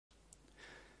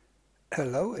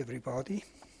Hello everybody.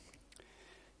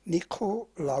 Niko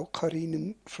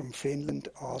Laukarinen from Finland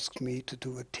asked me to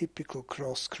do a typical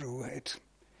cross screw head.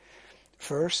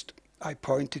 First, I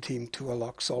pointed him to a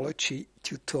Luxology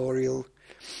tutorial,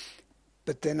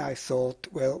 but then I thought,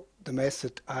 well, the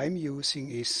method I'm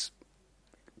using is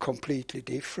completely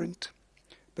different,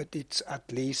 but it's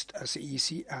at least as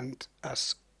easy and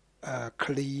as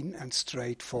clean and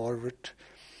straightforward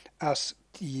as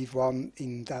the one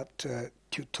in that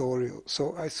tutorial.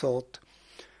 So I thought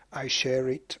I share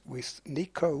it with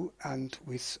Niko and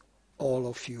with all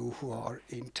of you who are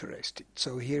interested.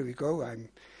 So here we go. I'm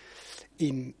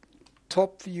in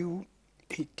top view.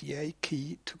 Hit the A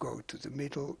key to go to the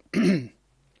middle.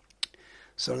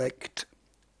 Select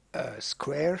a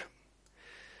square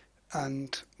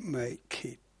and make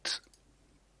it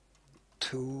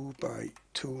 2 by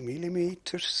 2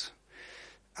 millimeters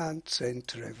and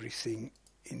center everything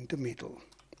in the middle.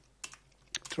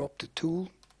 Drop the tool,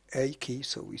 A key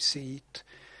so we see it,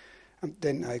 and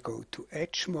then I go to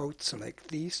edge mode, select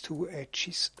these two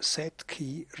edges, Z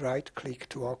key, right click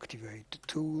to activate the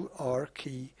tool, R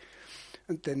key,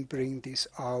 and then bring this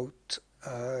out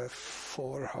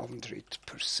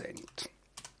 400%.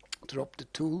 Drop the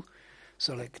tool,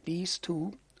 select these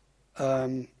two,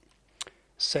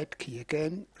 Z key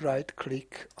again, right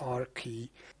click, R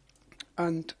key,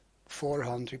 and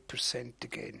 400%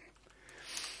 again.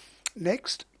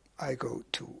 Next, I go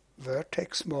to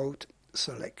vertex mode,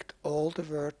 select all the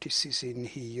vertices in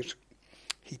here,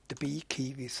 hit the B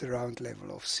key with a round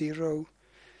level of 0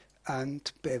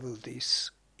 and bevel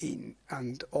this in.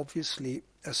 And obviously,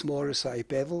 as more as I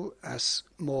bevel, as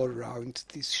more round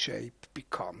this shape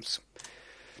becomes.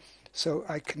 So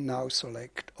I can now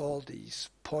select all these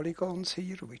polygons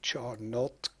here, which are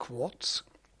not quads.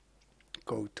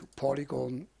 Go to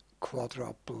polygon,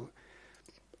 quadruple,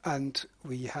 and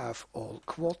we have all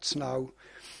quads now.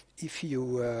 If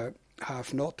you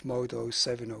have not Modo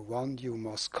 701, you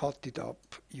must cut it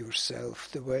up yourself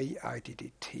the way I did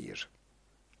it here.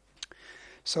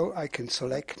 So I can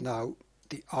select now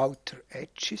the outer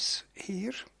edges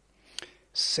here,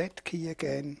 Z key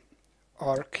again,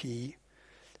 R key,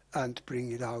 and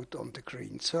bring it out on the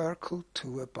green circle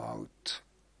to about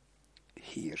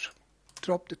here.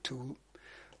 Drop the tool.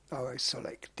 Now I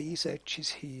select these edges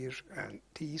here and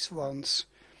these ones,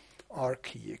 R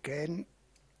key again,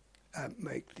 and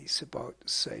make this about the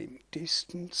same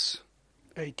distance,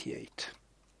 88.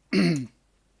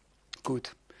 Good.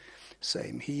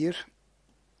 Same here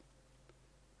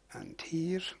and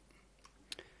here,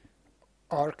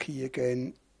 R key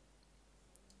again,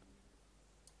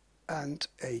 and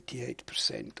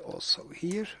 88% also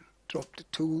here. Drop the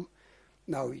tool.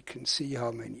 Now we can see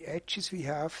how many edges we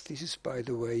have. This is, by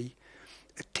the way,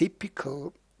 a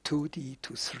typical 2D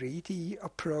to 3D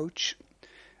approach.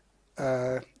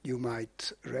 You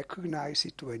might recognize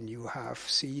it when you have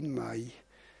seen my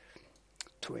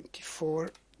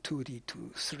 24 2D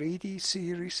to 3D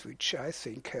series, which I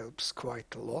think helps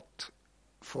quite a lot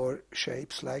for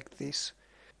shapes like this.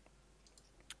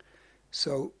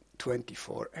 So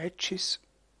 24 edges,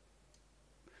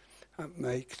 and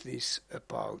make this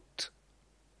about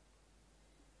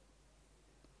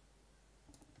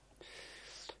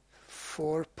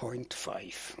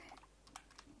 4.5,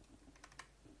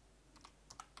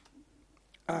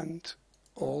 and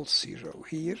all 0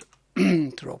 here.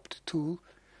 Drop the tool,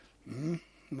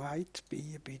 might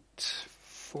be a bit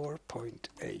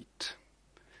 4.8.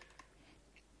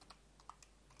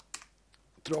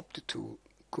 Drop the tool,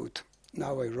 good.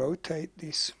 Now I rotate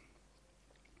this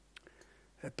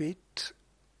a bit,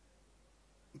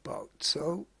 about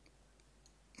so,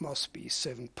 must be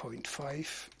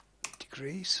 7.5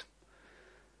 degrees.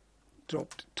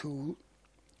 Drop the tool,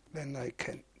 then I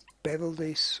can bevel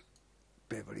this,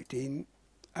 bevel it in,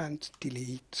 and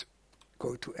delete.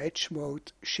 Go to edge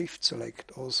mode, shift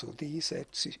select also these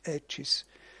edges,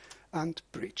 and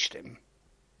bridge them.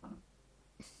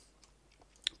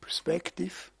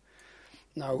 Perspective.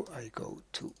 Now I go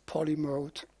to poly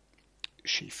mode,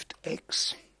 shift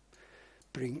X,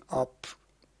 bring it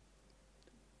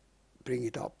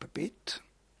up a bit.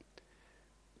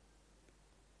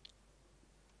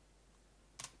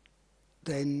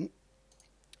 Then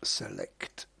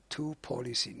select two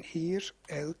polys in here,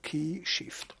 L key,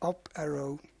 shift up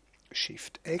arrow,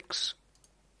 shift X,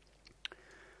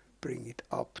 bring it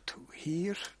up to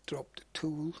here, drop the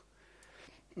tool,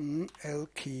 L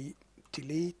key,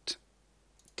 delete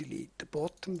the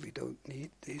bottom, we don't need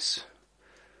this.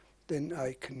 Then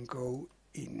I can go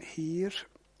in here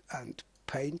and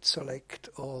paint select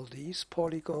all these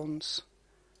polygons,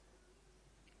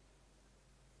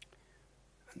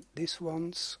 and these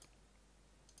ones,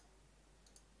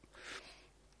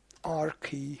 R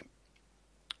key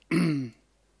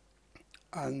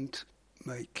and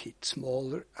make it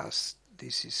smaller, as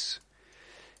this is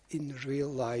in real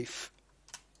life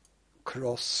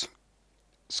cross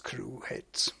screw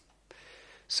heads.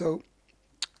 So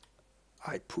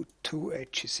I put 2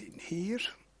 edges in here,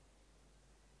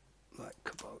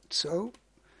 like about so.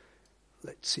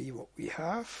 Let's see what we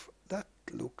have. That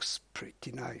looks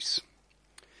pretty nice.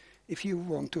 If you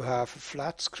want to have a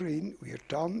flat screen, we are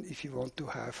done. If you want to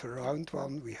have a round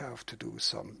one, we have to do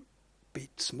some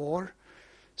bits more.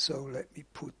 So let me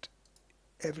put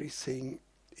everything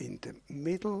in the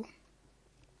middle.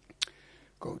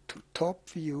 Go to top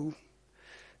view,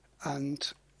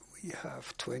 and we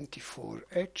have 24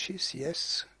 edges,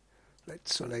 yes.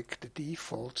 Let's select the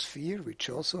default sphere, which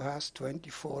also has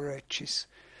 24 edges.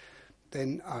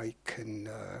 Then I can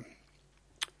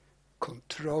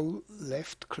control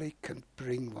left click and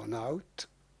bring one out,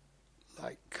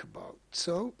 like about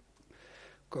so.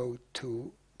 Go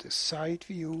to the side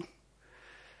view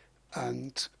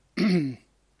and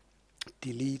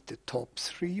delete the top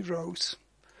 3 rows.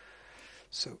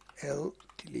 So L,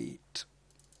 delete,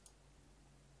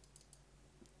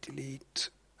 delete,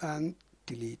 and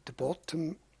delete the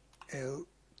bottom. L,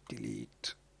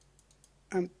 delete,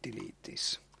 and delete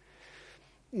this.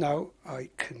 Now I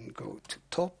can go to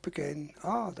top again.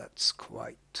 Ah, that's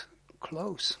quite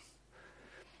close.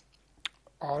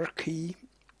 R key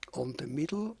on the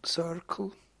middle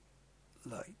circle,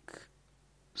 like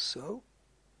so.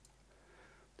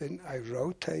 Then I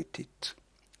rotate it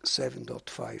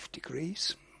 7.5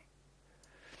 degrees.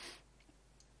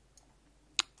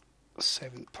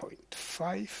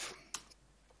 7.5,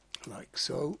 like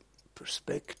so.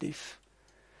 Perspective.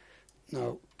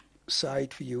 Now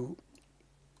side view,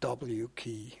 W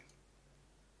key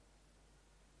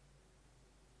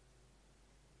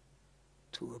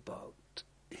to about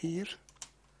here.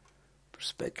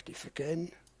 Perspective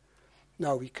again.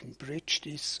 Now we can bridge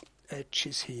these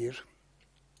edges here.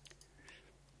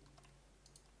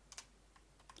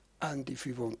 And if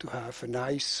we want to have a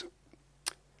nice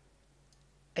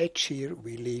edge here,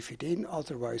 we leave it in,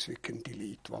 otherwise we can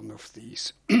delete one of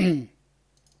these.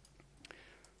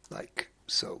 Like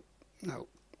so. Now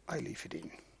I leave it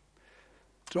in.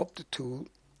 Drop the tool,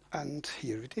 and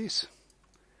here it is.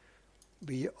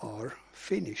 We are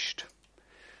finished.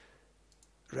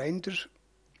 Render,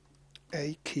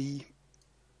 A key,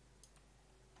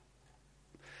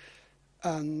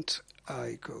 and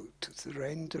I go to the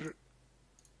render,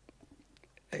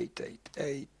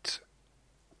 888,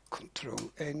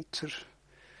 Control Enter,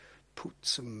 put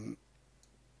some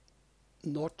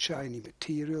not shiny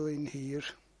material in here.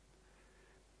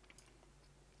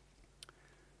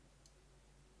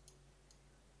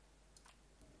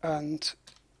 And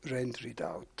render it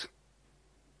out.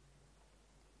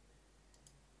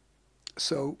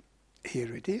 So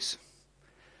here it is.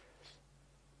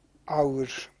 Our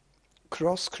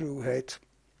cross screw head,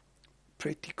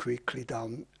 pretty quickly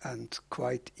done and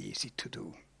quite easy to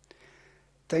do.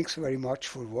 Thanks very much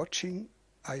for watching.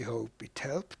 I hope it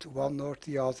helped one or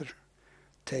the other.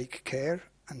 Take care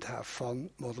and have fun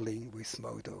modeling with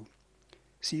Modo.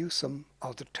 See you some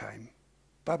other time.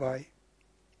 Bye bye.